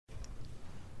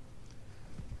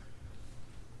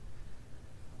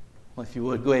Well, if you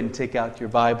would, go ahead and take out your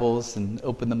Bibles and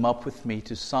open them up with me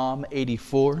to Psalm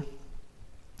 84.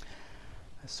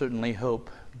 I certainly hope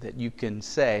that you can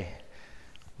say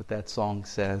what that song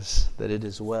says, that it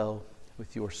is well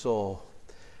with your soul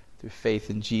through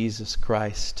faith in Jesus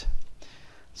Christ.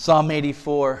 Psalm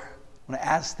 84, I want to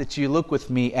ask that you look with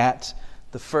me at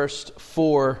the first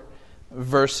 4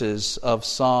 verses of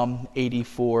Psalm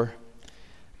 84.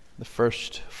 The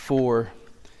first 4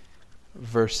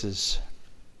 verses.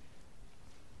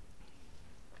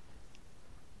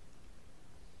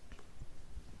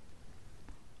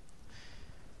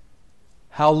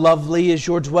 How lovely is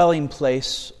your dwelling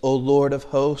place, O Lord of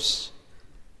hosts!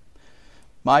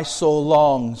 My soul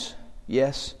longs,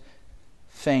 yes,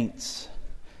 faints,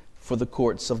 for the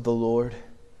courts of the Lord.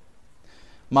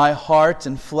 My heart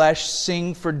and flesh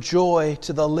sing for joy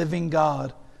to the living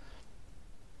God.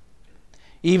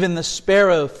 Even the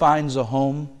sparrow finds a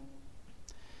home,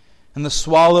 and the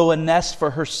swallow a nest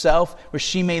for herself, where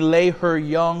she may lay her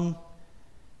young.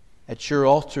 At your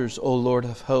altars, O Lord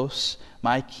of hosts,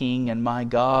 my King and my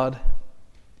God.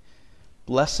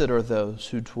 Blessed are those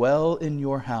who dwell in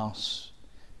your house,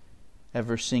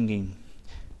 ever singing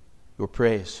your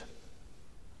praise.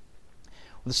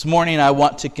 This morning I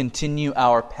want to continue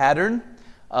our pattern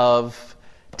of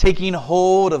taking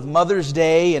hold of Mother's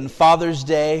Day and Father's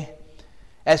Day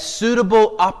as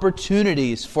suitable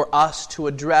opportunities for us to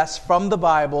address from the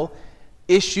Bible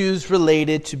issues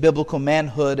related to biblical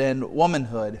manhood and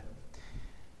womanhood.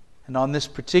 And on this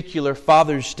particular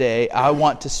Father's Day, I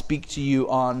want to speak to you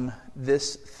on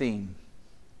this theme: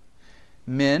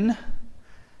 men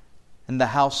and the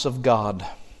house of God.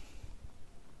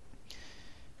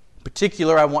 In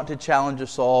particular, I want to challenge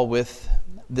us all with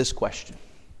this question: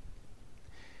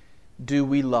 do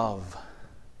we love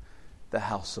the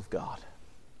house of God?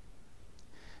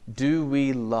 Do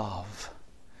we love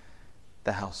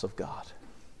the house of God?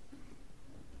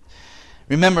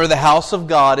 Remember, the house of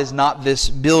God is not this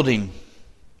building.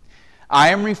 I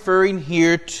am referring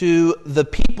here to the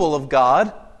people of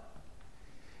God.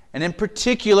 And in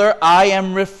particular, I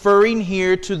am referring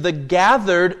here to the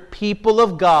gathered people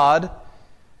of God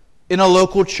in a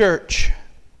local church.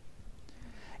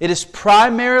 It is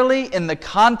primarily in the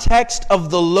context of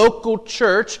the local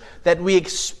church that we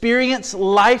experience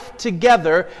life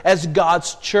together as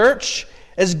God's church,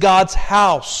 as God's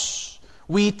house.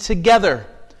 We together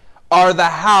are the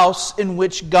house in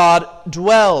which God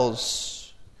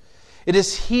dwells. It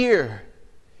is here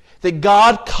that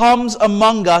God comes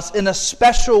among us in a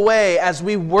special way as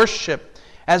we worship,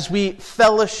 as we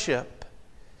fellowship,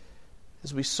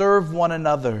 as we serve one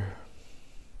another.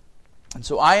 And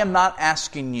so I am not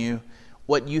asking you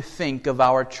what you think of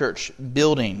our church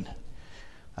building.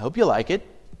 I hope you like it,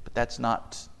 but that's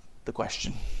not the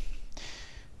question.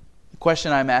 The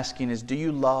question I'm asking is, do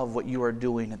you love what you are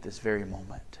doing at this very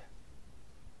moment?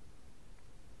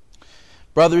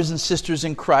 Brothers and sisters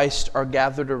in Christ are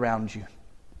gathered around you.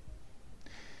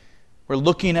 We're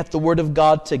looking at the Word of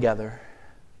God together.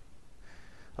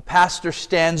 A pastor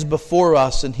stands before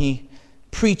us and he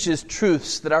preaches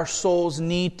truths that our souls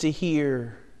need to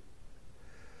hear.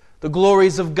 The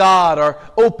glories of God are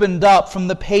opened up from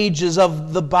the pages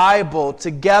of the Bible.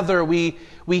 Together we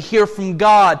hear from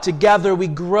God. Together we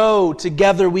grow.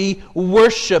 Together we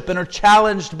worship and are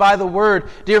challenged by the Word.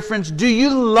 Dear friends, do you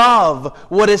love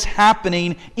what is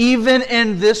happening even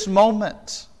in this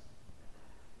moment?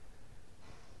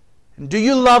 And do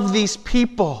you love these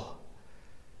people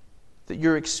that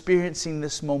you're experiencing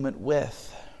this moment with?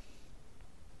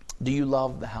 Do you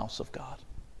love the house of God?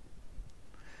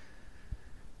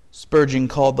 Spurgeon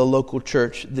called the local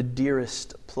church the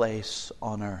dearest place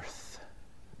on earth.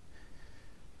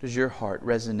 Does your heart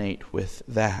resonate with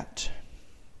that?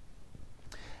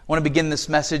 I want to begin this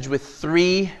message with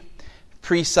 3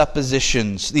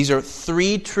 presuppositions. These are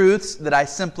 3 truths that I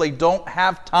simply don't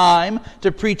have time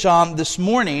to preach on this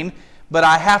morning, but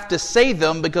I have to say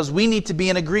them because we need to be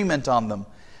in agreement on them.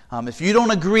 If you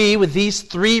don't agree with these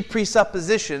 3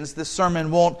 presuppositions, this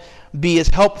sermon won't be as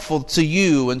helpful to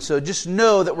you. And so just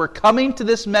know that we're coming to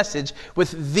this message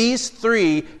with these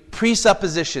 3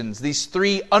 presuppositions, these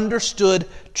 3 understood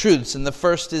truths. And the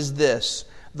first is this: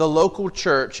 the local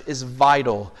church is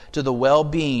vital to the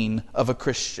well-being of a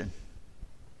Christian.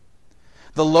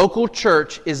 The local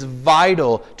church is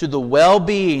vital to the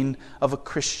well-being of a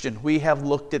Christian. We have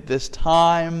looked at this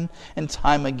time and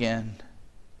time again.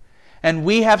 And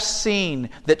we have seen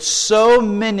that so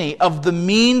many of the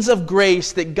means of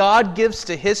grace that God gives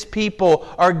to His people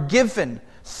are given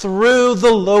through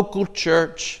the local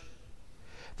church.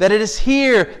 That it is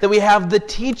here that we have the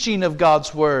teaching of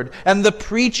God's Word and the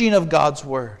preaching of God's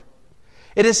Word.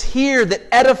 It is here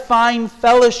that edifying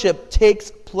fellowship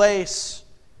takes place.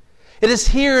 It is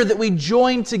here that we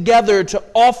join together to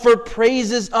offer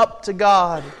praises up to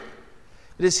God.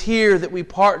 It is here that we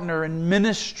partner in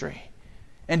ministry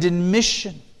and in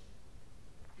mission.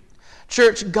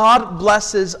 Church, God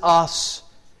blesses us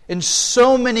in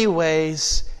so many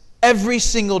ways every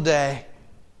single day.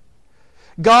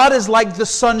 God is like the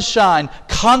sunshine,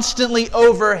 constantly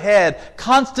overhead,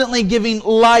 constantly giving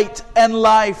light and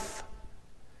life.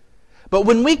 But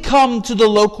when we come to the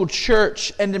local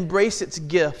church and embrace its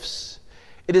gifts,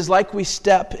 it is like we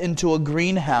step into a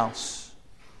greenhouse.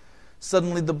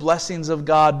 Suddenly the blessings of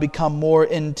God become more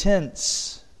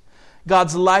intense.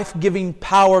 God's life-giving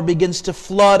power begins to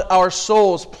flood our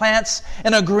souls. Plants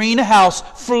in a greenhouse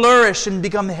flourish and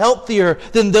become healthier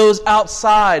than those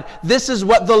outside. This is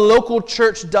what the local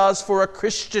church does for a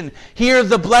Christian. Here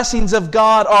the blessings of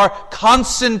God are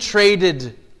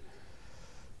concentrated.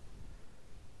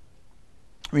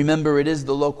 Remember, it is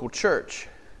the local church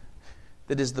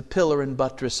that is the pillar and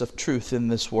buttress of truth in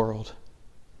this world.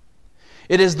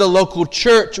 It is the local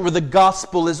church where the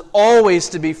gospel is always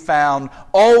to be found,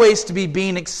 always to be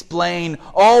being explained,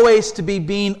 always to be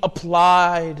being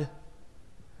applied.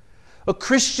 A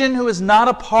Christian who is not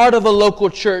a part of a local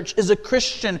church is a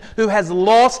Christian who has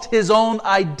lost his own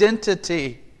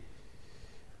identity.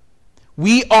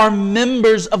 We are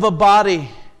members of a body.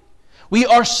 We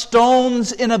are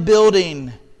stones in a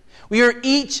building. We are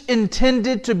each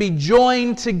intended to be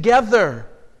joined together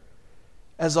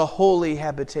as a holy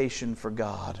habitation for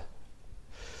God.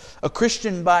 A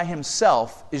Christian by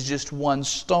himself is just one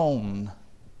stone.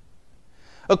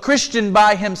 A Christian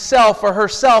by himself or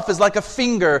herself is like a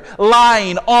finger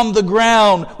lying on the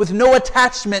ground with no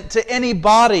attachment to any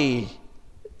body.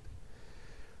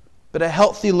 But a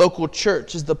healthy local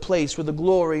church is the place where the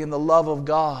glory and the love of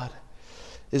God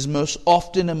is most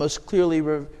often and most clearly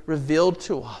revealed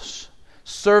to us,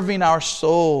 serving our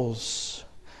souls.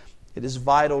 It is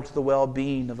vital to the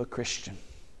well-being of a Christian.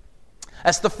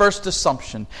 That's the first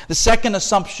assumption. The second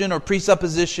assumption or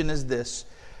presupposition is this: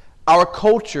 our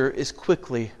culture is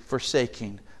quickly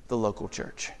forsaking the local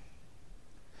church.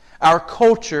 Our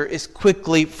culture is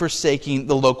quickly forsaking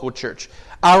the local church.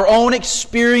 Our own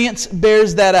experience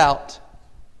bears that out.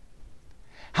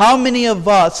 How many of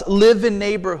us live in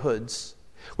neighborhoods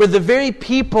where the very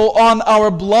people on our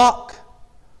block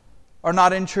are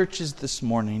not in churches this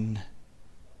morning?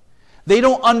 They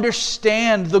don't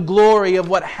understand the glory of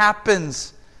what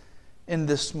happens in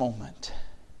this moment.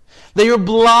 They are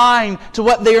blind to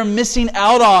what they are missing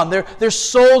out on. Their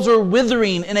souls are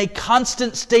withering in a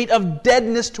constant state of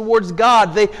deadness towards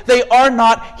God. They are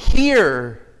not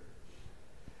here.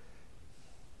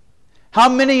 How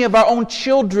many of our own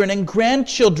children and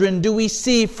grandchildren do we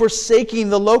see forsaking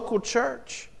the local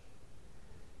church?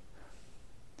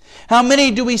 How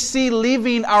many do we see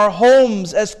leaving our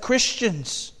homes as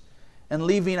Christians and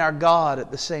leaving our God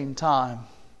at the same time?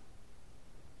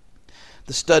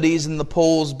 The studies and the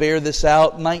polls bear this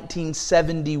out.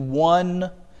 1971,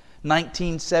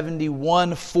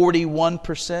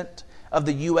 41% of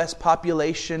the U.S.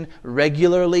 population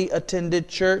regularly attended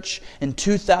church. In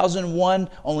 2001,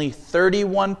 only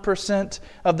 31%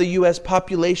 of the U.S.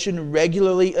 population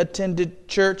regularly attended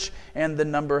church, and the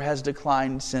number has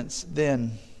declined since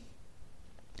then.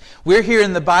 We're here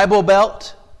in the Bible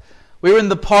Belt. We're in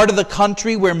the part of the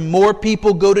country where more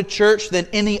people go to church than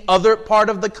any other part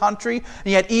of the country.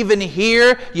 And yet even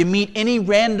here, you meet any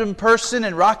random person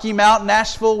in Rocky Mount,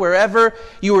 Nashville, wherever,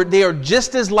 they are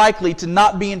just as likely to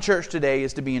not be in church today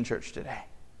as to be in church today.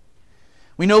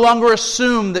 We no longer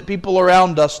assume that people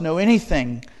around us know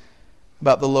anything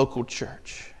about the local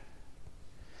church.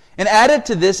 And added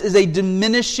to this is a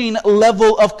diminishing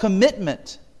level of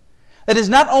commitment. That is,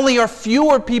 not only are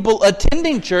fewer people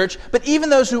attending church, but even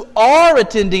those who are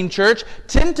attending church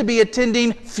tend to be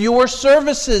attending fewer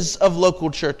services of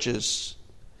local churches.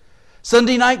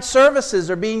 Sunday night services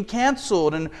are being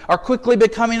canceled and are quickly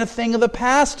becoming a thing of the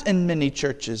past in many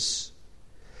churches.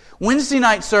 Wednesday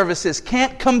night services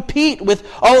can't compete with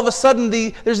all of a sudden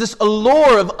there's this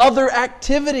allure of other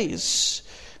activities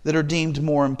that are deemed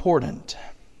more important.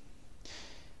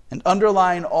 And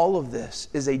underlying all of this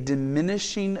is a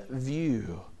diminishing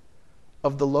view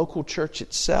of the local church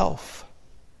itself.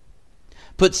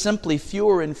 Put simply,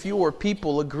 fewer and fewer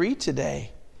people agree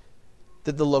today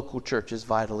that the local church is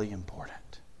vitally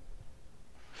important.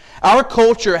 Our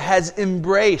culture has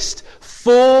embraced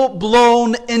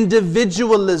full-blown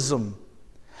individualism.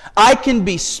 I can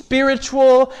be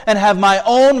spiritual and have my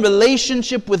own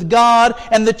relationship with God,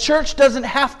 and the church doesn't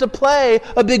have to play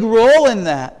a big role in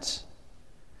that.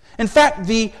 In fact,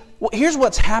 here's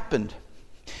what's happened.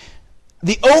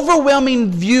 The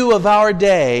overwhelming view of our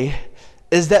day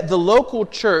is that the local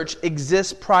church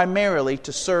exists primarily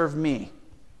to serve me.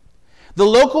 The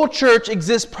local church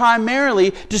exists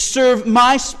primarily to serve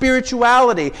my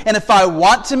spirituality. And if I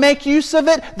want to make use of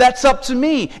it, that's up to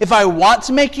me. If I want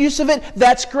to make use of it,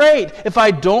 that's great. If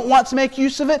I don't want to make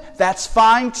use of it, that's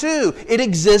fine too. It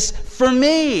exists for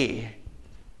me.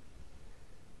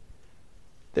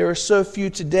 There are so few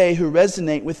today who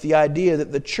resonate with the idea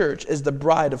that the church is the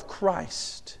bride of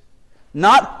Christ.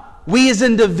 Not we as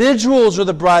individuals are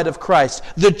the bride of Christ.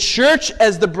 The church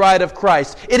as the bride of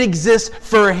Christ. It exists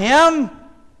for Him.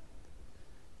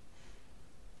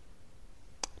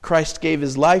 Christ gave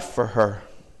His life for her.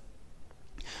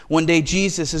 One day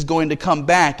Jesus is going to come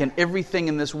back and everything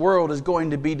in this world is going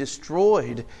to be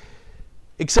destroyed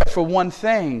except for one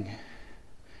thing,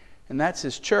 and that's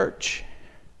His church.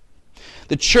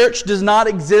 The church does not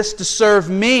exist to serve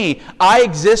me. I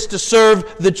exist to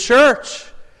serve the church.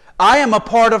 I am a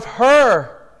part of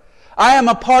her. I am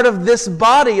a part of this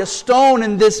body, a stone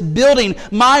in this building.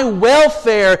 My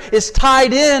welfare is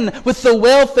tied in with the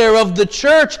welfare of the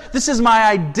church. This is my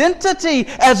identity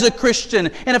as a Christian.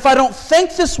 And if I don't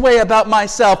think this way about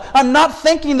myself, I'm not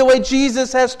thinking the way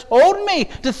Jesus has told me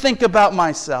to think about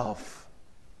myself.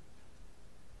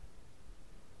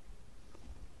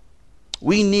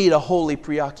 We need a holy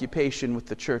preoccupation with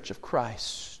the church of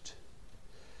Christ,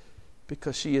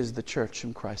 because she is the church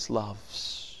whom Christ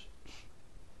loves.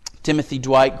 Timothy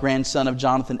Dwight, grandson of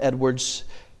Jonathan Edwards,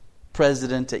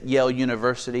 president at Yale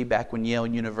University, back when Yale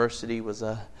University was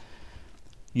a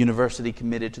university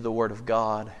committed to the Word of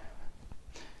God.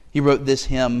 He wrote this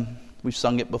hymn. We've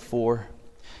sung it before.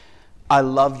 I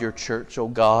love your church, O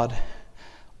God.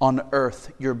 On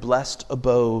earth, your blessed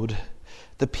abode.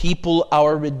 The people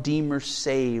our Redeemer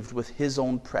saved with His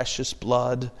own precious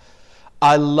blood.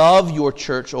 I love your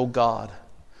church, O God,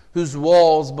 whose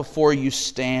walls before you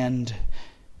stand,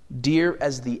 dear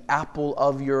as the apple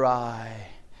of your eye,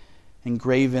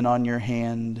 engraven on your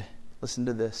hand. Listen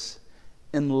to this.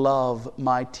 In love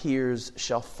my tears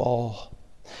shall fall.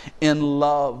 In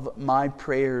love my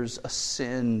prayers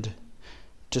ascend.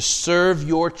 To serve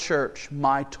your church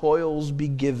my toils be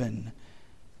given,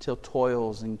 till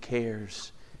toils and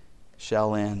cares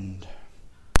shall end.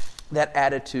 That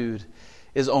attitude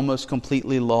is almost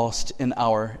completely lost in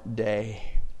our day.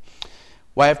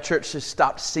 Why have churches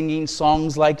stopped singing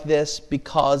songs like this?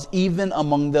 Because even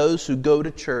among those who go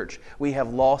to church, we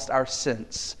have lost our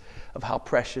sense of how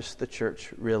precious the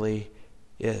church really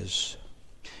is.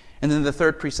 And then the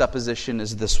third presupposition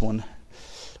is this one.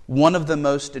 One of the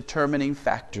most determining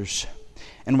factors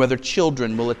in whether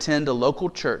children will attend a local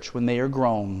church when they are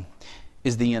grown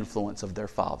is the influence of their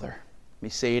father. Let me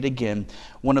say it again.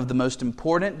 One of the most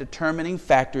important determining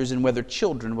factors in whether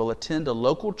children will attend a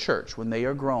local church when they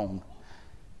are grown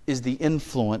is the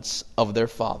influence of their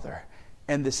father.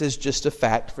 And this is just a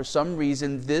fact. For some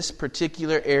reason, this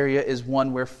particular area is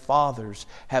one where fathers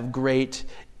have great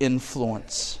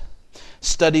influence.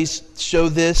 Studies show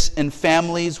this in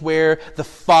families where the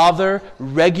father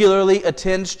regularly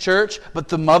attends church, but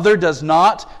the mother does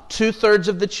not. 2/3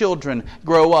 of the children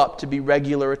grow up to be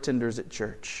regular attenders at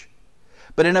church.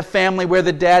 But in a family where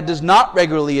the dad does not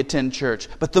regularly attend church,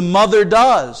 but the mother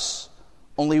does,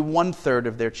 only 1/3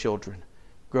 of their children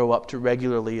grow up to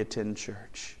regularly attend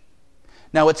church.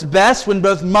 Now, it's best when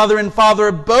both mother and father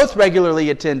are both regularly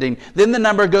attending. Then the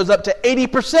number goes up to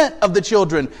 80% of the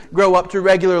children grow up to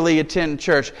regularly attend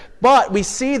church. But we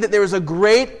see that there is a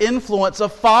great influence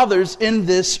of fathers in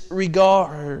this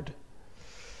regard.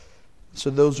 So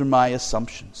those are my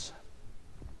assumptions.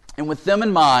 And with them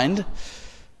in mind,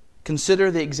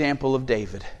 consider the example of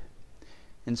David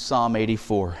in Psalm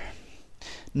 84.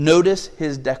 Notice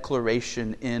his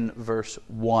declaration in verse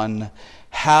 1.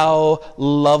 How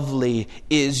lovely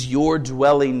is your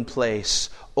dwelling place,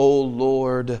 O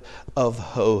Lord of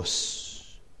hosts.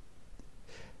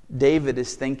 David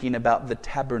is thinking about the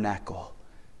tabernacle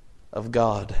of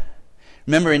God.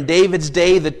 Remember, in David's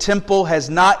day, the temple has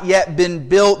not yet been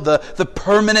built. The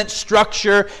permanent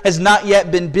structure has not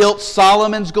yet been built.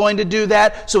 Solomon's going to do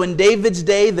that. So in David's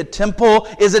day, the temple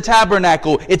is a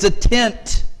tabernacle. It's a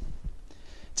tent.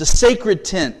 It's a sacred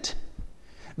tent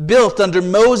built under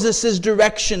Moses'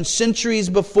 direction centuries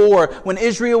before when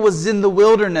Israel was in the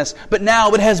wilderness. But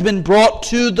now it has been brought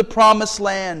to the promised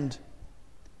land.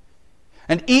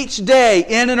 And each day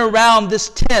in and around this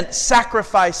tent,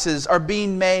 sacrifices are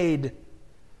being made.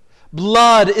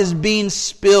 Blood is being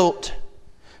spilt.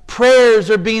 Prayers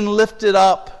are being lifted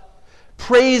up.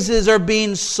 Praises are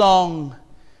being sung.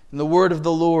 And the word of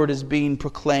the Lord is being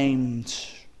proclaimed.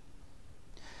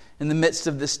 In the midst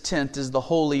of this tent is the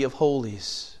Holy of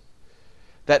Holies,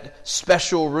 That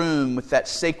special room with that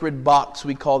sacred box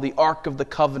we call the Ark of the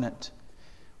Covenant,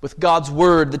 with God's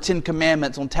Word, the Ten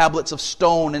Commandments on tablets of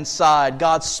stone inside,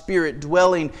 God's Spirit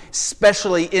dwelling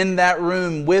especially in that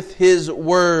room with His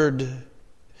Word.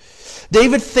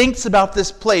 David thinks about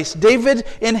this place. David,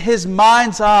 in his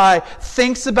mind's eye,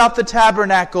 thinks about the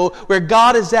tabernacle where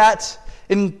God is at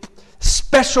in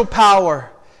special power,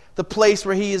 the place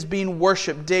where He is being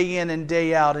worshipped day in and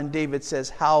day out. And David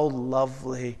says, "How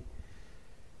lovely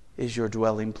is your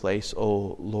dwelling place,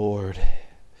 O Lord."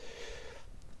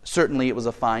 Certainly it was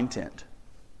a fine tent.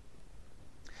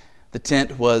 The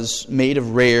tent was made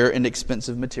of rare and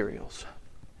expensive materials.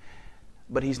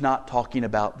 But he's not talking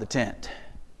about the tent.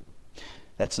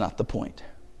 That's not the point.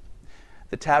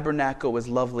 The tabernacle was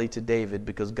lovely to David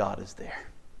because God is there.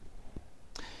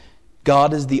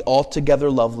 God is the altogether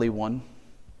lovely one.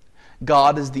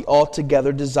 God is the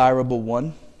altogether desirable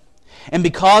one. And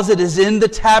because it is in the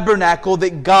tabernacle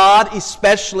that God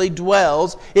especially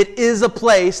dwells, it is a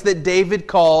place that David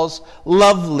calls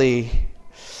lovely.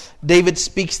 David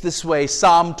speaks this way,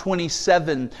 Psalm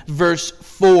 27, verse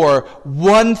 4.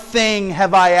 "One thing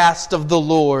have I asked of the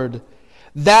Lord,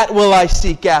 that will I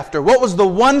seek after." What was the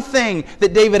one thing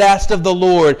that David asked of the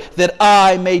Lord? "That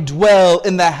I may dwell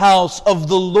in the house of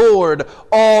the Lord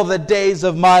all the days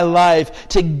of my life,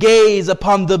 to gaze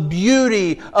upon the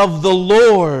beauty of the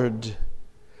Lord."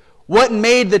 What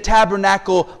made the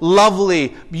tabernacle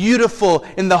lovely, beautiful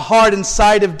in the heart and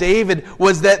sight of David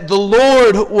was that the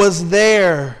Lord was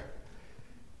there.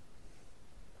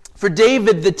 For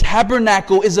David, the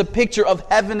tabernacle is a picture of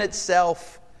heaven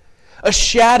itself. A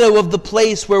shadow of the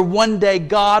place where one day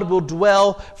God will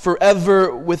dwell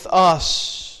forever with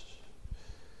us.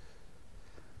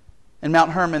 In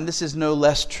Mount Hermon, this is no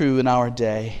less true in our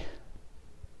day.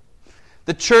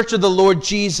 The church of the Lord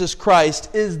Jesus Christ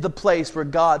is the place where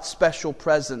God's special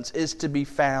presence is to be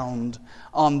found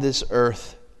on this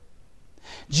earth.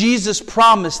 Jesus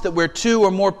promised that where 2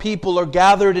 or more people are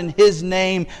gathered in His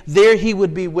name, there He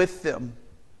would be with them.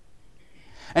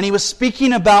 And He was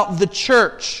speaking about the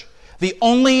church, the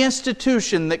only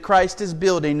institution that Christ is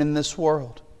building in this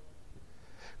world.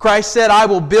 Christ said, "I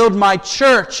will build my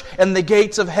church, and the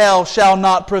gates of hell shall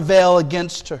not prevail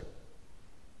against her."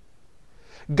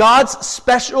 God's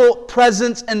special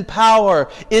presence and power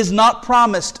is not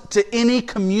promised to any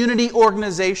community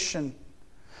organization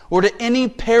or to any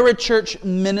parachurch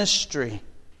ministry.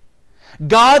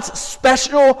 God's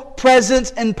special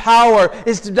presence and power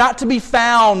is not to be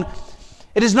found.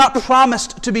 It is not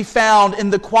promised to be found in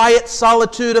the quiet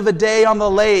solitude of a day on the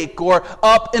lake or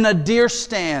up in a deer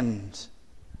stand.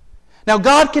 Now,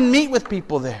 God can meet with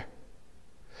people there.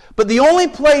 But the only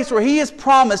place where He is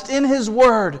promised in His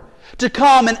Word to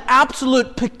come in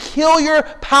absolute peculiar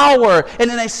power and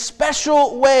in a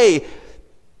special way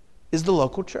is the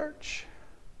local church,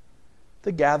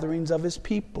 the gatherings of His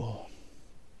people.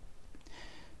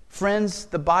 Friends,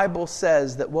 the Bible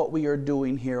says that what we are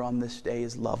doing here on this day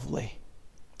is lovely.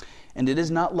 And it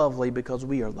is not lovely because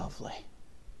we are lovely.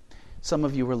 Some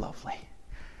of you are lovely.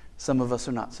 Some of us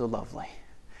are not so lovely.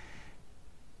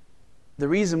 The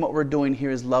reason what we're doing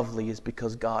here is lovely is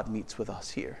because God meets with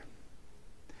us here.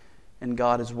 And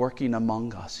God is working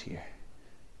among us here.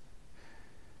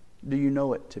 Do you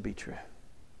know it to be true?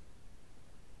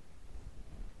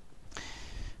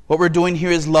 What we're doing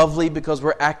here is lovely because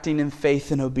we're acting in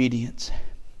faith and obedience.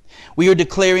 We are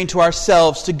declaring to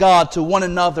ourselves, to God, to one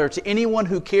another, to anyone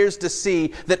who cares to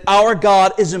see that our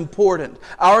God is important.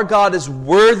 Our God is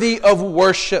worthy of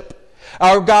worship.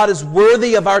 Our God is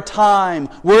worthy of our time,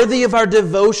 worthy of our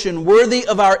devotion, worthy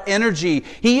of our energy.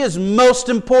 He is most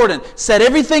important. Set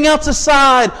everything else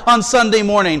aside on Sunday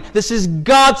morning. This is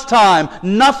God's time.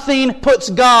 Nothing puts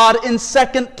God in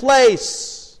second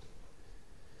place.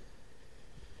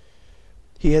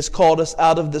 He has called us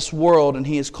out of this world, and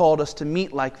He has called us to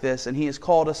meet like this, and He has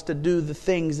called us to do the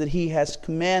things that He has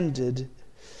commanded.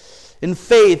 In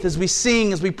faith, as we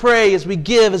sing, as we pray, as we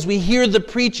give, as we hear the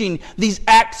preaching, these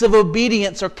acts of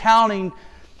obedience are counting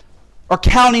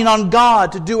on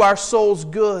God to do our souls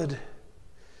good.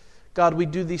 God, we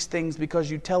do these things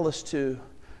because You tell us to.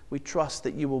 We trust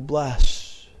that You will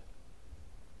bless.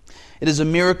 It is a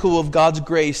miracle of God's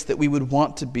grace that we would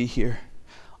want to be here,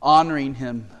 honoring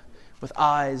Him with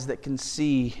eyes that can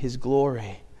see His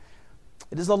glory.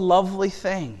 It is a lovely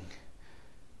thing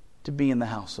to be in the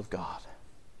house of God.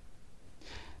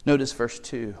 Notice verse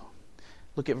 2.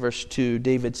 Look at verse 2.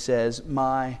 David says,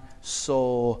 "My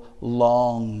soul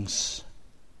longs,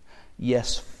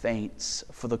 yes, faints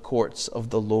for the courts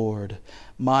of the Lord.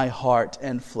 My heart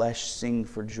and flesh sing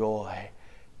for joy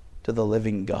to the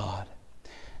living God."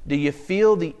 Do you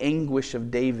feel the anguish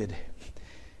of David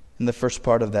in the first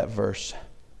part of that verse.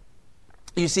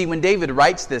 You see, when David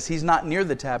writes this, he's not near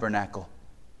the tabernacle.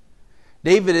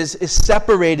 David is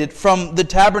separated from the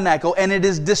tabernacle, and it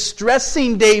is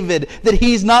distressing David that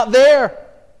he's not there.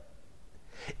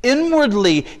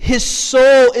 Inwardly, his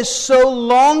soul is so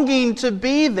longing to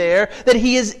be there that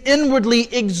he is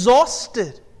inwardly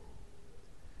exhausted.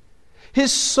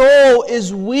 His soul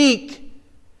is weak.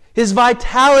 His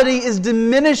vitality is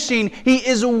diminishing. He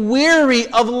is weary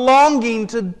of longing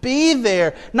to be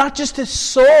there. Not just his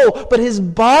soul, but his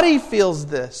body feels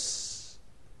this.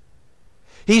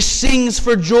 He sings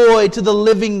for joy to the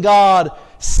living God.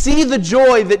 See the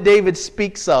joy that David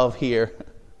speaks of here.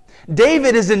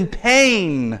 David is in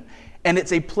pain, and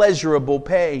it's a pleasurable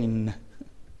pain.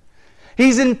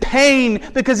 He's in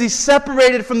pain because he's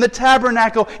separated from the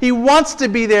tabernacle. He wants to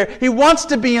be there. He wants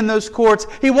to be in those courts.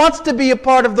 He wants to be a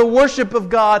part of the worship of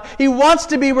God. He wants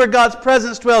to be where God's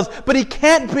presence dwells, but he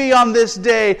can't be on this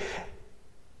day.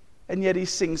 And yet he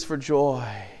sings for joy.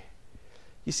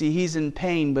 You see, he's in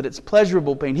pain, but it's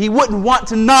pleasurable pain. He wouldn't want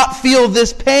to not feel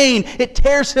this pain. It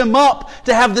tears him up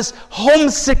to have this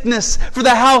homesickness for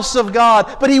the house of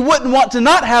God. But he wouldn't want to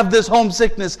not have this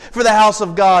homesickness for the house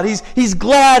of God. He's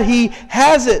glad he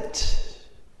has it.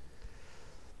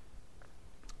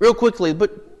 Real quickly,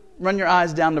 run your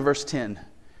eyes down to verse 10.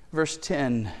 Verse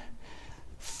 10.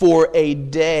 For a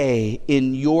day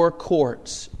in your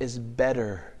courts is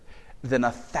better than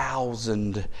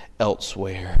 1,000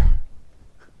 elsewhere.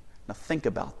 Now think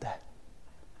about that.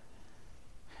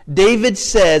 David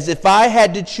says, if I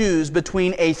had to choose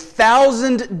between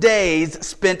 1,000 days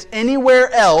spent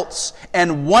anywhere else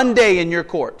and 1 day in your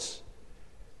courts,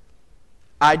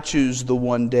 I'd choose the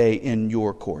 1 day in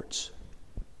your courts.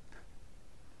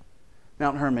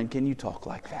 Mount Hermon, can you talk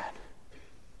like that?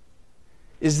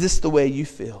 Is this the way you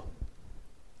feel?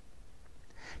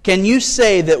 Can you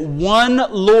say that one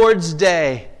Lord's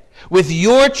Day with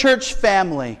your church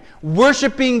family,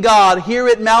 worshiping God here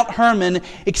at Mount Hermon,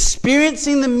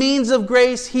 experiencing the means of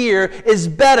grace here is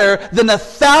better than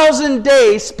 1,000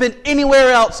 days spent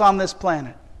anywhere else on this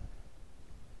planet?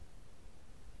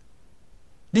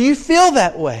 Do you feel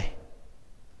that way?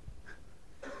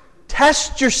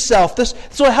 Test yourself. This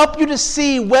will help you to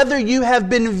see whether you have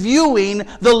been viewing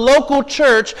the local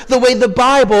church the way the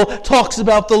Bible talks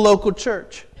about the local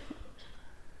church.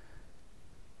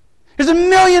 There's a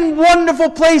million wonderful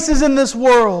places in this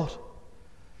world.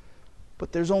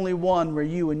 But there's only one where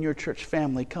you and your church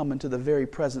family come into the very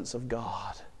presence of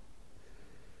God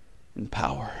in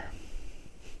power.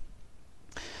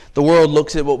 The world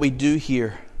looks at what we do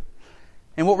here.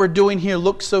 And what we're doing here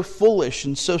looks so foolish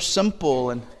and so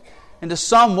simple. And to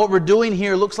some, what we're doing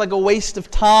here looks like a waste of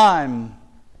time.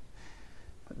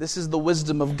 But this is the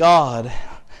wisdom of God.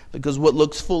 Because what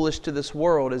looks foolish to this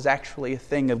world is actually a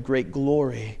thing of great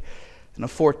glory and a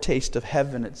foretaste of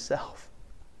heaven itself.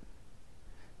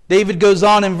 David goes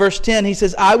on in verse 10, he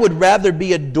says, I would rather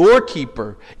be a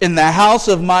doorkeeper in the house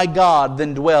of my God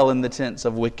than dwell in the tents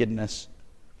of wickedness.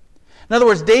 In other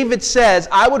words, David says,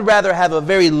 I would rather have a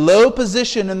very low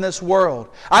position in this world.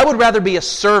 I would rather be a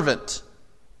servant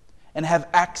and have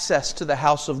access to the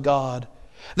house of God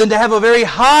than to have a very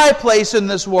high place in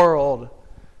this world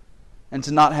and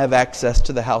to not have access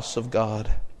to the house of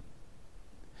God.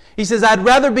 He says, I'd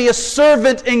rather be a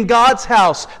servant in God's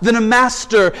house than a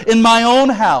master in my own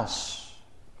house.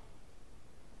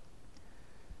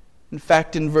 In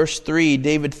fact, in verse 3,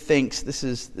 David thinks, this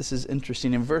is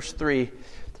interesting. In verse 3,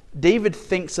 David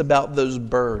thinks about those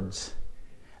birds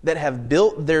that have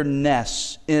built their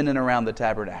nests in and around the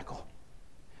tabernacle.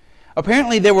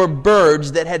 Apparently there were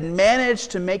birds that had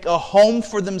managed to make a home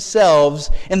for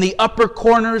themselves in the upper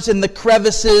corners and the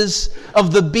crevices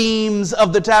of the beams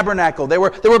of the tabernacle. There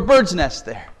were birds' nests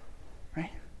there. Right?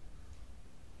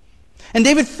 And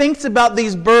David thinks about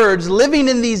these birds living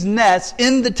in these nests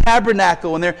in the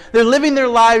tabernacle, and they're living their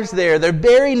lives there. They're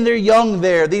bearing their young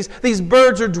there. These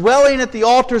birds are dwelling at the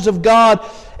altars of God.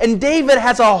 And David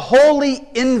has a holy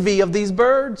envy of these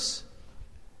birds.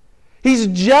 He's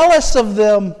jealous of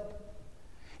them.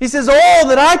 He says, oh,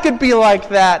 that I could be like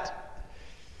that.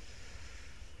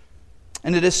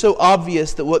 And it is so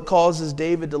obvious that what causes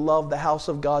David to love the house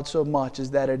of God so much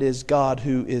is that it is God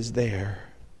who is there.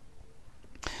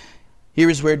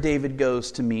 Here is where David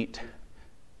goes to meet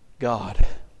God.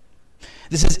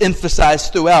 This is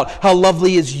emphasized throughout. How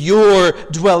lovely is your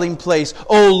dwelling place,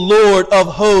 O Lord of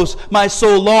hosts. My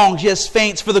soul longs, yes,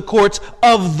 faints for the courts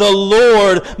of the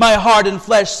Lord. My heart and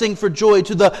flesh sing for joy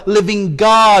to the living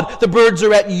God. The birds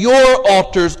are at your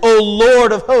altars, O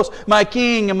Lord of hosts, my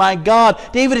King and my God.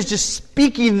 David is just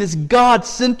speaking this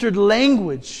God-centered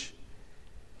language.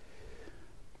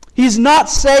 He's not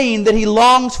saying that he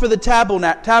longs for the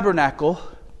tabernacle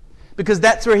because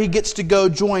that's where he gets to go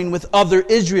join with other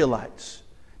Israelites.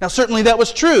 Now, certainly that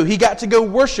was true. He got to go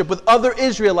worship with other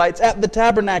Israelites at the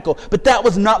tabernacle, but that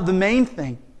was not the main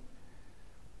thing.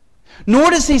 Nor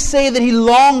does he say that he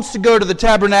longs to go to the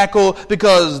tabernacle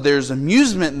because there's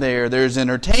amusement there, there's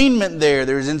entertainment there,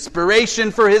 there's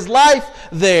inspiration for his life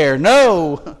there.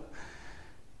 No.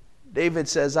 David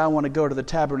says, I want to go to the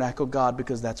tabernacle, God,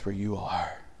 because that's where you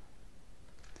are.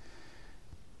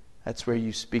 That's where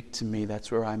you speak to me.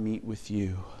 That's where I meet with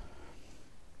you.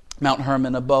 Mount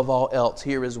Hermon, above all else,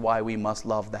 here is why we must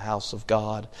love the house of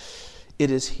God. It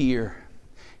is here.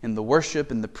 In the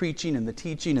worship, in the preaching, in the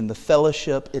teaching, in the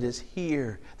fellowship, it is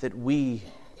here that we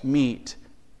meet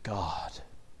God.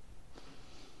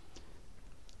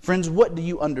 Friends, what do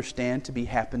you understand to be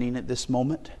happening at this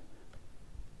moment?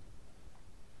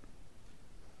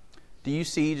 Do you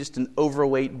see just an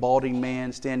overweight, balding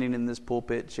man standing in this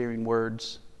pulpit sharing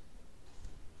words?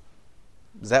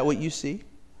 Is that what you see?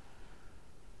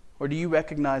 Or do you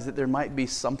recognize that there might be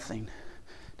something,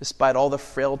 despite all the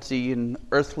frailty and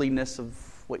earthliness of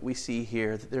what we see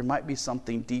here, that there might be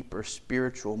something deeper,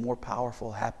 spiritual, more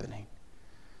powerful happening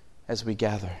as we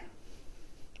gather?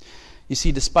 You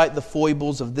see, despite the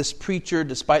foibles of this preacher,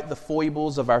 despite the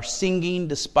foibles of our singing,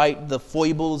 despite the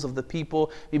foibles of the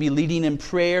people maybe leading in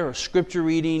prayer or scripture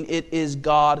reading, it is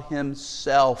God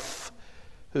Himself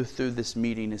who through this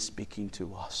meeting is speaking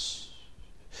to us.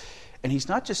 And He's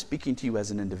not just speaking to you as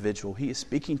an individual, He is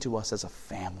speaking to us as a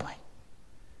family.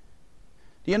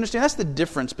 Do you understand? That's the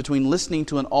difference between listening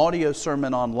to an audio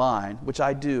sermon online, which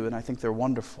I do and I think they're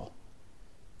wonderful,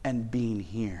 and being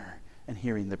here and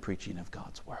hearing the preaching of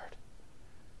God's Word.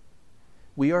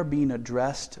 We are being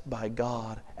addressed by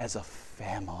God as a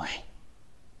family.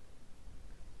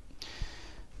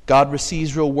 God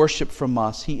receives real worship from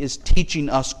us. He is teaching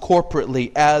us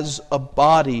corporately as a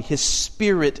body. His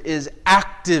Spirit is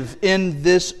active in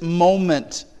this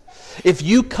moment. If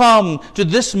you come to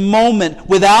this moment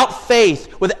without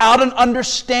faith, without an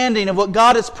understanding of what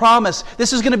God has promised,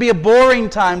 this is going to be a boring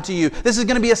time to you. This is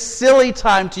going to be a silly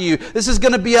time to you. This is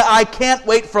going to be a I can't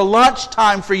wait for lunch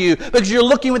time for you because you're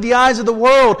looking with the eyes of the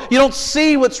world. You don't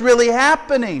see what's really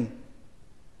happening.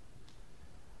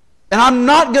 And I'm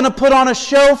not going to put on a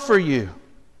show for you.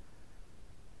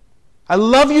 I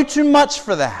love you too much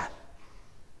for that.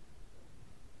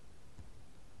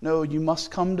 No, you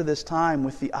must come to this time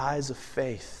with the eyes of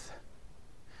faith,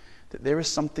 that there is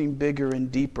something bigger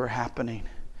and deeper happening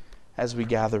as we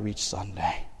gather each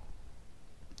Sunday.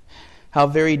 How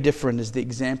very different is the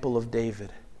example of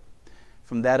David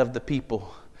from that of the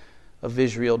people of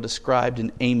Israel described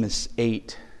in Amos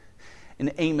 8.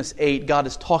 In Amos 8, God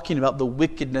is talking about the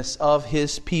wickedness of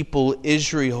His people,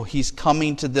 Israel. He's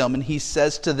coming to them and He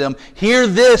says to them, "Hear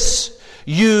this,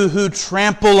 you who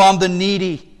trample on the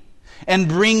needy, and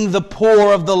bring the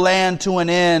poor of the land to an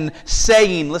end,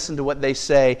 saying," listen to what they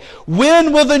say,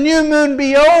 "When will the new moon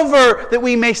be over, that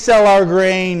we may sell our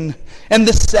grain? And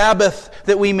the Sabbath,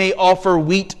 that we may offer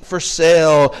wheat for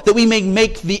sale, that we may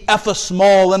make the ephah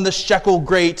small and the shekel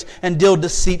great, and deal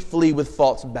deceitfully with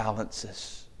false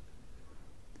balances."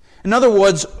 In other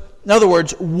words,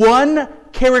 one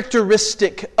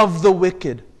characteristic of the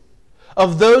wicked,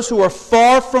 of those who are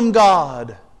far from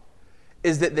God,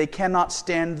 is that they cannot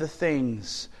stand the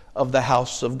things of the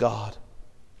house of God.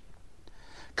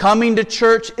 Coming to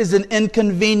church is an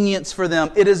inconvenience for them.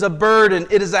 It is a burden.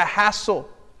 It is a hassle.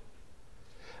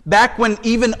 Back when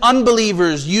even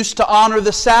unbelievers used to honor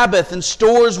the Sabbath and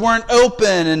stores weren't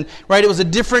open, and it was a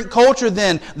different culture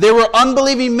then, there were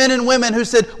unbelieving men and women who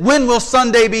said, "When will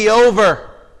Sunday be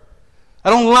over? I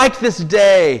don't like this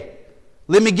day.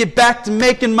 Let me get back to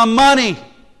making my money."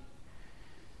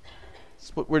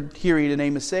 What we're hearing in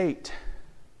Amos 8.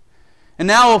 And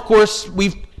now, of course,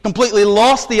 we've completely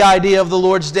lost the idea of the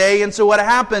Lord's Day, and so what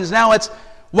happens? Now it's,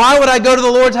 why would I go to the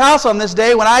Lord's house on this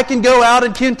day when I can go out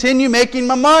and continue making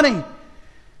my money?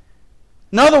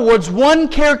 In other words, one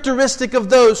characteristic of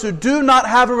those who do not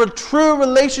have a true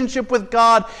relationship with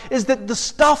God is that the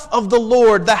stuff of the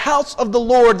Lord, the house of the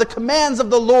Lord, the commands of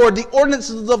the Lord, the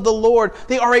ordinances of the Lord,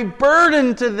 they are a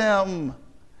burden to them.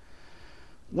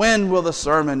 When will the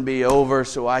sermon be over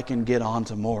so I can get on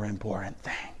to more important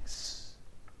things?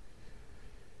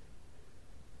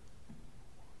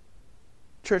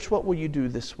 Church, what will you do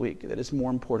this week that is more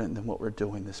important than what we're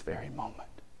doing this very moment?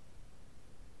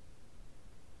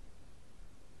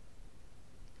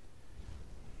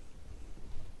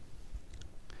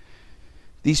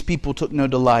 These people took no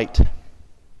delight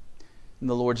in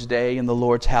the Lord's day, in the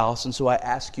Lord's house, and so I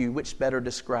ask you, which better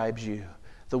describes you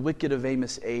the wicked of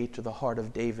Amos 8 or the heart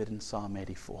of David in Psalm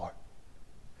 84?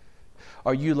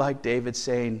 Are you like David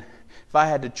saying, if I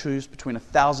had to choose between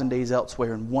 1,000 days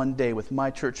elsewhere and one day with my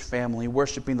church family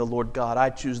worshiping the Lord God, I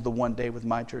choose the one day with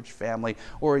my church family?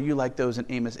 Or are you like those in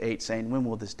Amos 8 saying, when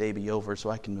will this day be over so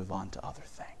I can move on to other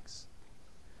things?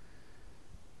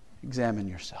 Examine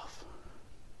yourself.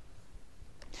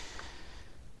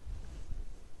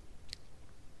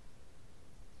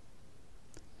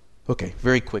 Okay,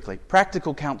 very quickly.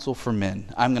 Practical counsel for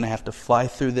men. I'm going to have to fly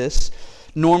through this.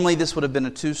 Normally this would have been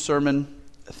a 2-sermon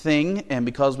thing, and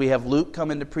because we have Luke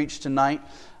coming to preach tonight,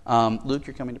 Luke,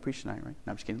 you're coming to preach tonight, right?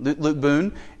 No, I'm just kidding. Luke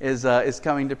Boone is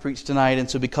coming to preach tonight, and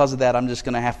so because of that, I'm just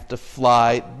going to have to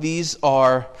fly. These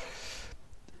are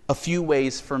a few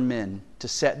ways for men to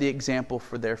set the example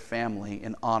for their family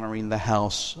in honoring the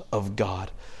house of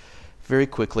God. Very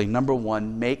quickly, number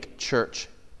 1, make church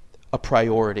a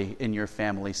priority in your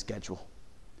family schedule.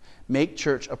 Make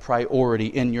church a priority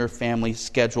in your family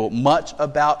schedule. Much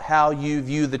about how you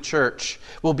view the church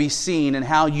will be seen in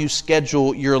how you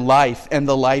schedule your life and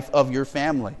the life of your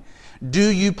family. Do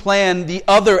you plan the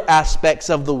other aspects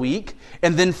of the week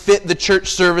and then fit the church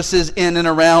services in and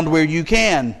around where you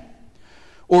can?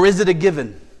 Or is it a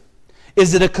given?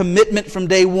 Is it a commitment from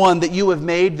day one that you have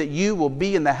made that you will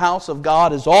be in the house of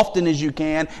God as often as you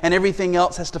can, and everything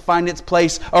else has to find its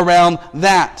place around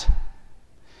that?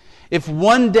 If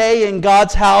one day in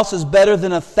God's house is better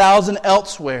than 1,000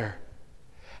 elsewhere,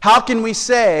 how can we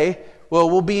say, well,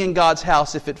 we'll be in God's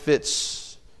house if it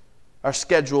fits our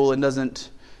schedule and doesn't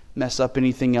mess up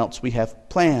anything else we have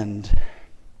planned?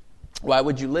 Why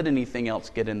would you let anything else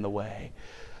get in the way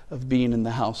of being in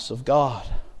the house of God?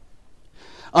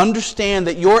 Understand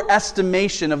that your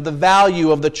estimation of the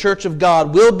value of the church of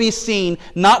God will be seen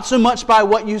not so much by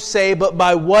what you say, but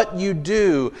by what you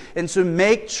do. And so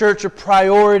make church a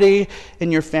priority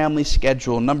in your family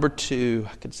schedule. Number 2,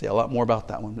 I could say a lot more about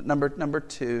that one, but number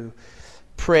 2,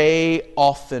 pray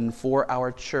often for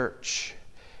our church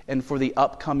and for the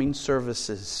upcoming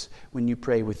services when you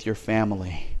pray with your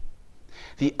family.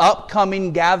 The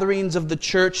upcoming gatherings of the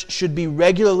church should be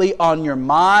regularly on your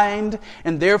mind,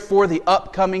 and therefore the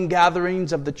upcoming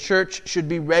gatherings of the church should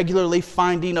be regularly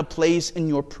finding a place in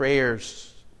your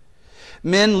prayers.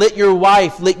 Men, let your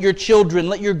wife, let your children,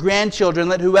 let your grandchildren,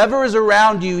 let whoever is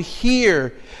around you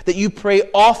hear that you pray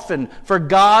often for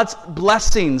God's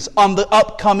blessings on the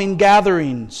upcoming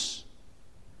gatherings.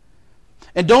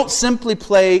 And don't simply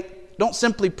pray,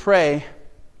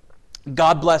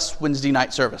 God bless Wednesday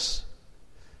night service.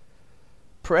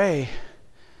 Pray,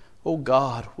 oh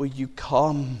God, will you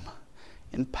come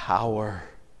in power?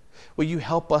 Will you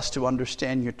help us to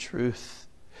understand your truth?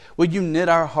 Will you knit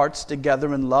our hearts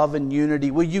together in love and unity?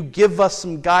 Will you give us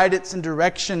some guidance and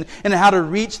direction in how to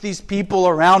reach these people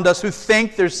around us who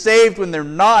think they're saved when they're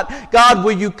not? God,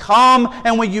 will you come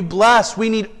and will you bless? We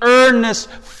need earnest,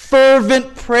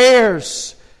 fervent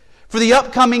prayers for the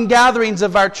upcoming gatherings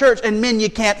of our church. And men,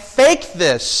 you can't fake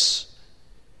this.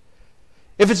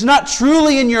 If it's not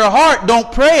truly in your heart,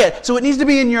 don't pray it. So it needs to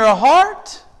be in your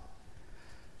heart.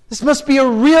 This must be a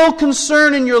real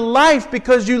concern in your life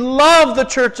because you love the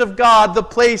church of God, the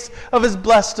place of His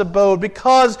blessed abode,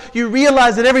 because you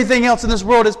realize that everything else in this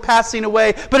world is passing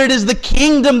away, but it is the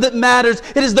kingdom that matters.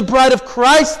 It is the bride of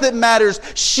Christ that matters.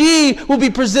 She will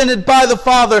be presented by the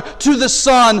Father to the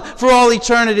Son for all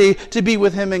eternity to be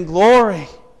with Him in glory.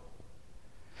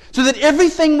 So that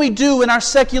everything we do in our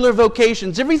secular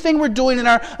vocations, everything we're doing in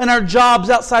our jobs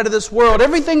outside of this world,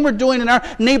 everything we're doing in our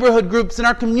neighborhood groups, in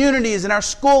our communities, in our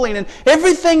schooling, and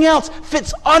everything else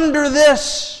fits under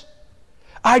this.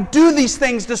 I do these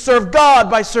things to serve God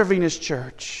by serving His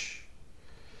church.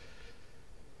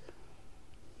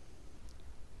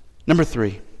 Number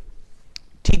 3,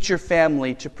 teach your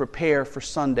family to prepare for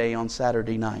Sunday on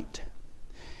Saturday night.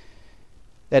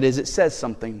 That is, it says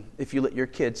something if you let your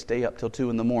kids stay up till 2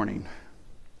 in the morning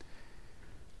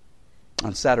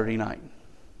on Saturday night.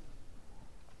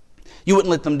 You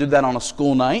wouldn't let them do that on a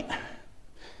school night.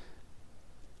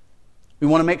 We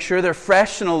want to make sure they're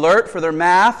fresh and alert for their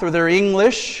math or their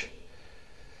English.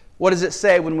 What does it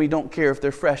say when we don't care if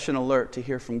they're fresh and alert to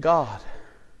hear from God?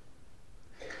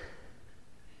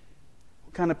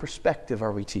 What kind of perspective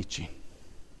are we teaching?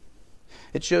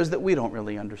 It shows that we don't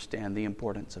really understand the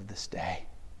importance of this day.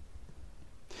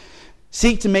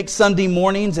 Seek to make Sunday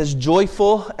mornings as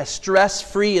joyful, as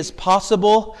stress-free as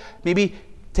possible. Maybe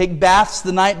take baths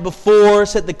the night before,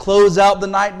 set the clothes out the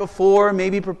night before,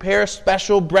 maybe prepare a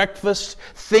special breakfast.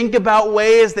 Think about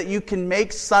ways that you can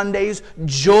make Sundays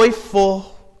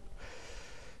joyful.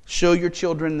 Show your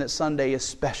children that Sunday is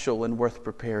special and worth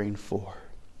preparing for.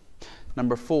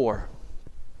 Number 4,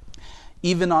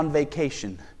 Even on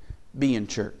vacation, be in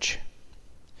church.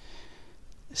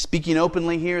 Speaking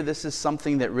openly here, this is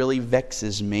something that really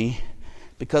vexes me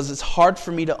because it's hard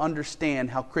for me to understand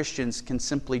how Christians can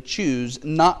simply choose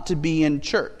not to be in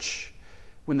church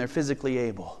when they're physically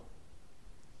able.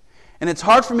 And it's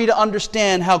hard for me to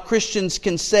understand how Christians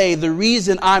can say, the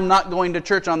reason I'm not going to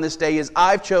church on this day is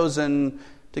I've chosen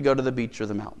to go to the beach or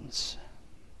the mountains.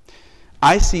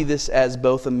 I see this as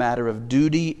both a matter of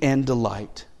duty and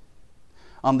delight.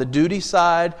 On the duty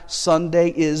side, Sunday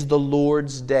is the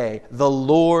Lord's day. The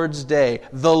Lord's day.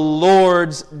 The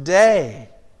Lord's day.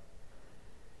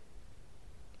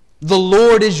 The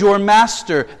Lord is your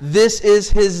master. This is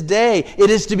His day.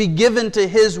 It is to be given to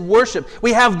His worship.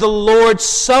 We have the Lord's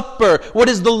Supper. What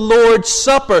is the Lord's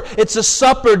Supper? It's a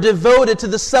supper devoted to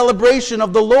the celebration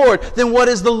of the Lord. Then what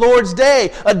is the Lord's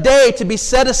day? A day to be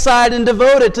set aside and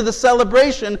devoted to the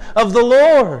celebration of the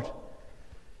Lord.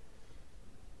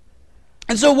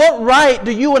 And so what right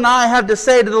do you and I have to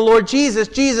say to the Lord Jesus,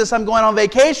 Jesus, I'm going on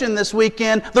vacation this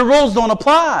weekend. The rules don't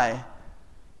apply.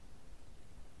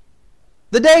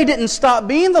 The day didn't stop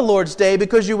being the Lord's day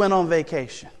because you went on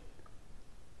vacation.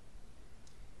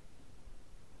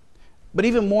 But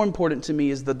even more important to me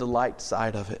is the delight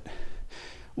side of it.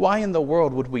 Why in the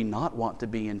world would we not want to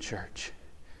be in church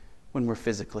when we're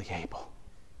physically able?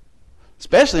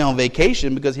 Especially on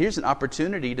vacation, because here's an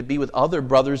opportunity to be with other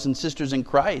brothers and sisters in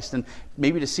Christ and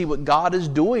maybe to see what God is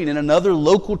doing in another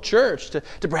local church, to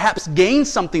perhaps gain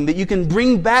something that you can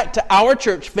bring back to our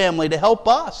church family to help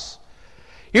us.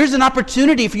 Here's an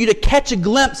opportunity for you to catch a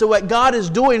glimpse of what God is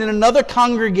doing in another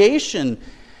congregation,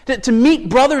 to meet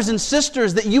brothers and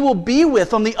sisters that you will be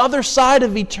with on the other side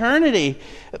of eternity.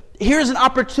 Here's an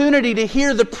opportunity to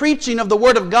hear the preaching of the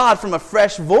Word of God from a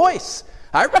fresh voice.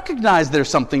 I recognize there's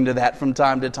something to that from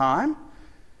time to time.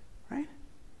 Right?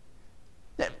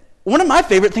 One of my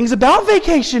favorite things about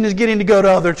vacation is getting to go to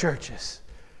other churches.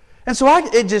 And so I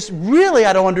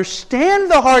don't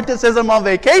understand the heart that says I'm on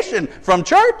vacation from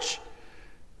church.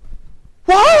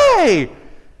 Why?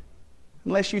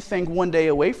 Unless you think one day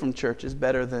away from church is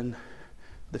better than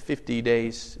the 50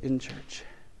 days in church.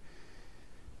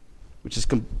 Which is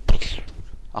completely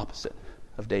opposite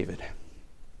of David.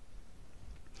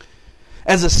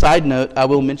 As a side note, I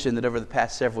will mention that over the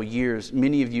past several years,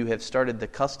 many of you have started the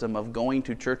custom of going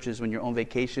to churches when you're on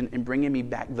vacation and bringing me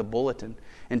back the bulletin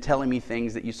and telling me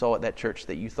things that you saw at that church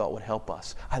that you thought would help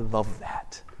us. I love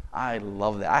that. I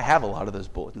love that. I have a lot of those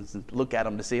bulletins and look at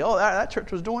them to see, that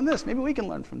church was doing this. Maybe we can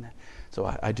learn from that.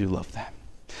 So I do love that.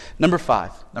 Number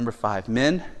five,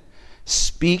 men,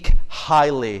 speak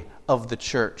highly of the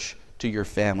church to your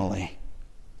family.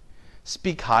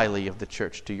 Speak highly of the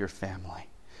church to your family.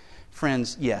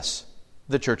 Friends, yes,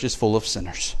 the church is full of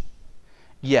sinners.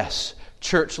 Yes,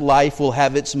 church life will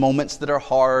have its moments that are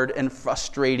hard and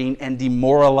frustrating and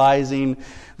demoralizing.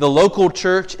 The local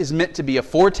church is meant to be a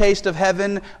foretaste of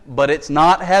heaven, but it's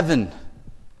not heaven.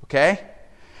 Okay?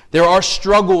 There are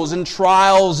struggles and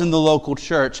trials in the local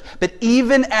church. But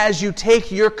even as you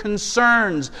take your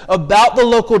concerns about the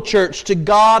local church to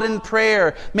God in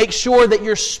prayer, make sure that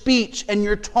your speech and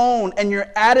your tone and your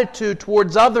attitude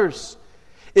towards others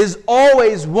is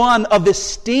always one of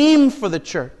esteem for the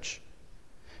church.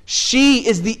 She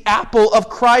is the apple of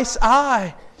Christ's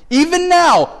eye. Even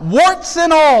now, warts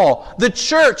and all, the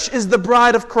church is the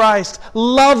bride of Christ,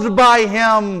 loved by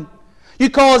Him. You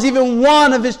cause even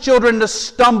one of His children to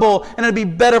stumble, and it'd be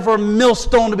better for a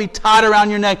millstone to be tied around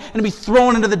your neck and to be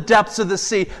thrown into the depths of the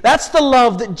sea. That's the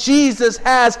love that Jesus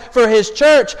has for His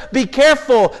church. Be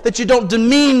careful that you don't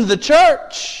demean the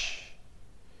church.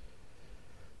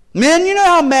 Men, you know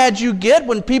how mad you get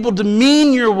when people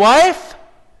demean your wife?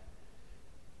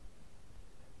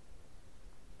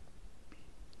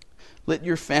 Let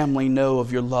your family know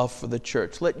of your love for the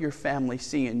church. Let your family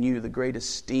see in you the great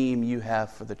esteem you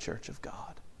have for the church of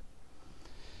God.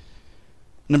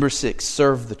 Number 6,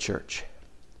 serve the church.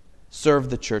 Serve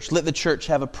the church. Let the church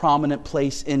have a prominent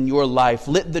place in your life.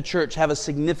 Let the church have a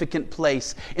significant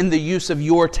place in the use of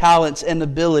your talents and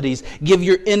abilities. Give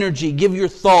your energy, give your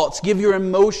thoughts, give your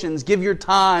emotions, give your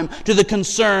time to the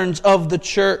concerns of the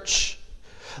church.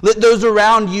 Let those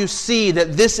around you see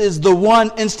that this is the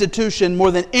one institution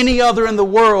more than any other in the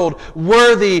world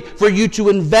worthy for you to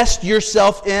invest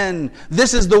yourself in.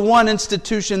 This is the one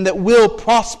institution that will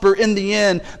prosper in the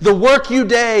end. The work you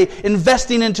do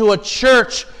investing into a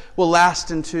church will last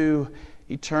into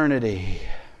eternity.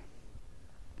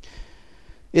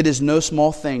 It is no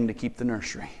small thing to keep the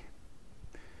nursery,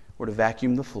 or to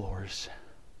vacuum the floors,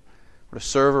 or to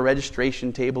serve a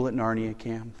registration table at Narnia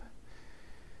camp.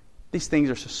 These things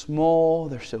are so small,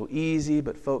 they're so easy,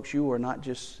 but folks, you are not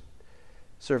just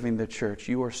serving the church.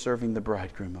 You are serving the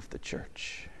bridegroom of the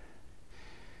church.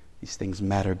 These things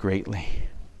matter greatly.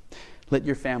 Let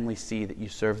your family see that you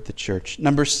serve the church.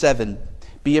 Number 7,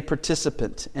 be a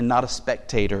participant and not a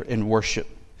spectator in worship.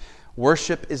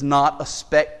 Worship is not a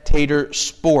spectator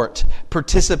sport.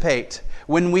 Participate.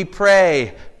 When we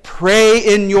pray, pray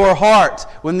in your heart.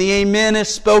 When the amen is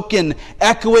spoken,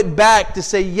 echo it back to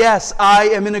say, yes, I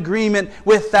am in agreement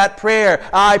with that prayer.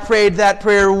 I prayed that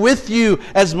prayer with you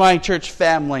as my church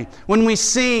family. When we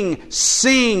sing,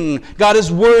 sing. God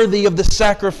is worthy of the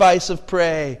sacrifice of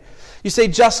praise. You say,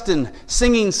 Justin,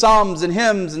 singing psalms and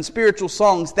hymns and spiritual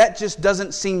songs, that just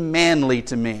doesn't seem manly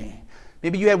to me.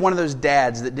 Maybe you had one of those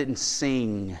dads that didn't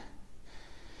sing.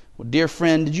 Well, dear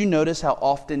friend, did you notice how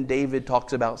often David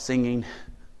talks about singing?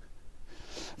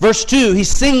 Verse 2, he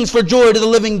sings for joy to the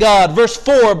living God. Verse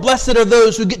 4, blessed are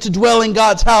those who get to dwell in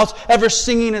God's house, ever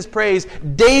singing His praise.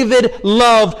 David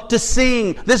loved to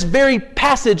sing. This very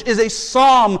passage is a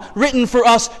psalm written for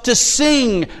us to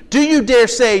sing. Do you dare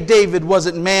say David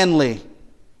wasn't manly?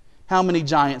 How many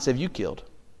giants have you killed?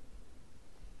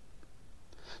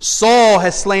 Saul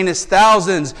has slain his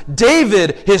thousands.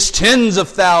 David his tens of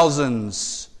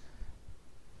thousands.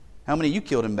 How many you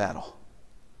killed in battle?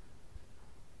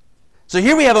 So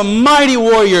here we have a mighty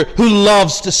warrior who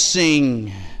loves to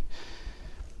sing.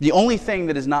 The only thing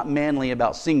that is not manly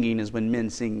about singing is when men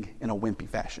sing in a wimpy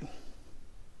fashion.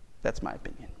 That's my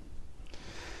opinion.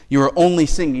 You are only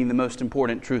singing the most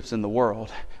important truths in the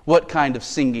world. What kind of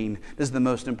singing does the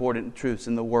most important truths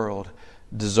in the world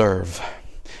deserve?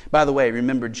 By the way,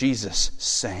 remember Jesus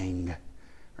sang,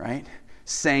 right?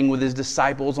 Sang with His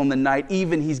disciples on the night.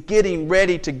 Even He's getting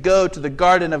ready to go to the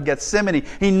Garden of Gethsemane.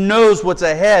 He knows what's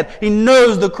ahead. He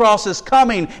knows the cross is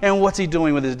coming. And what's He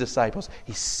doing with His disciples?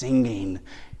 He's singing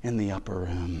in the upper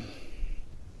room.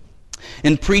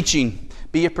 In preaching,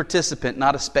 be a participant,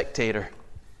 not a spectator.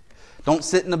 Don't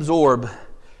sit and absorb.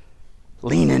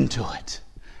 Lean into it,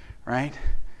 right?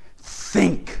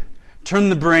 Think. Turn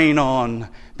the brain on.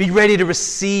 Be ready to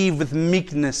receive with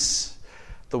meekness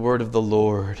the word of the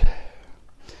Lord.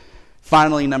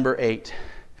 Finally, number 8,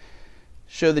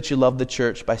 show that you love the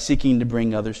church by seeking to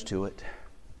bring others to it.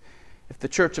 If the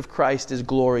church of Christ is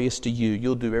glorious to you,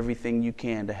 you'll do everything you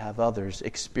can to have others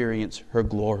experience her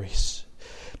glories.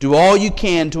 Do all you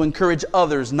can to encourage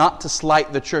others not to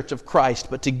slight the church of Christ,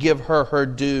 but to give her her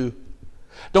due.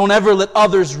 Don't ever let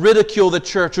others ridicule the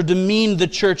church or demean the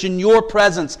church in your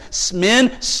presence.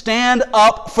 Men, stand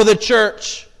up for the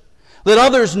church. Let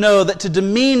others know that to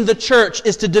demean the church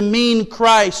is to demean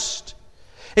Christ.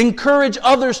 Encourage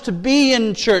others to be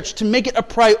in church, to make it a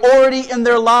priority in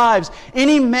their lives.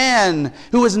 Any man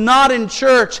who is not in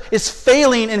church is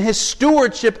failing in his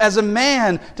stewardship as a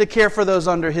man to care for those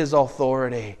under his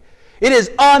authority. It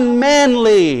is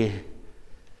unmanly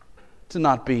to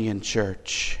not be in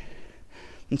church.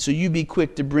 And so you be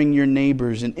quick to bring your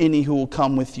neighbors and any who will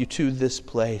come with you to this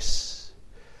place.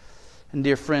 And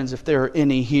dear friends, if there are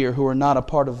any here who are not a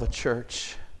part of a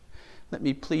church, let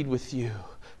me plead with you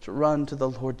to run to the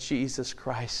Lord Jesus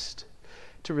Christ,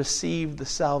 to receive the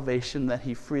salvation that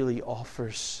He freely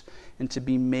offers, and to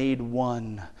be made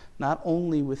one, not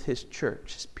only with His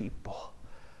church, His people,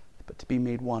 but to be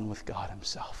made one with God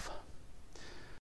Himself.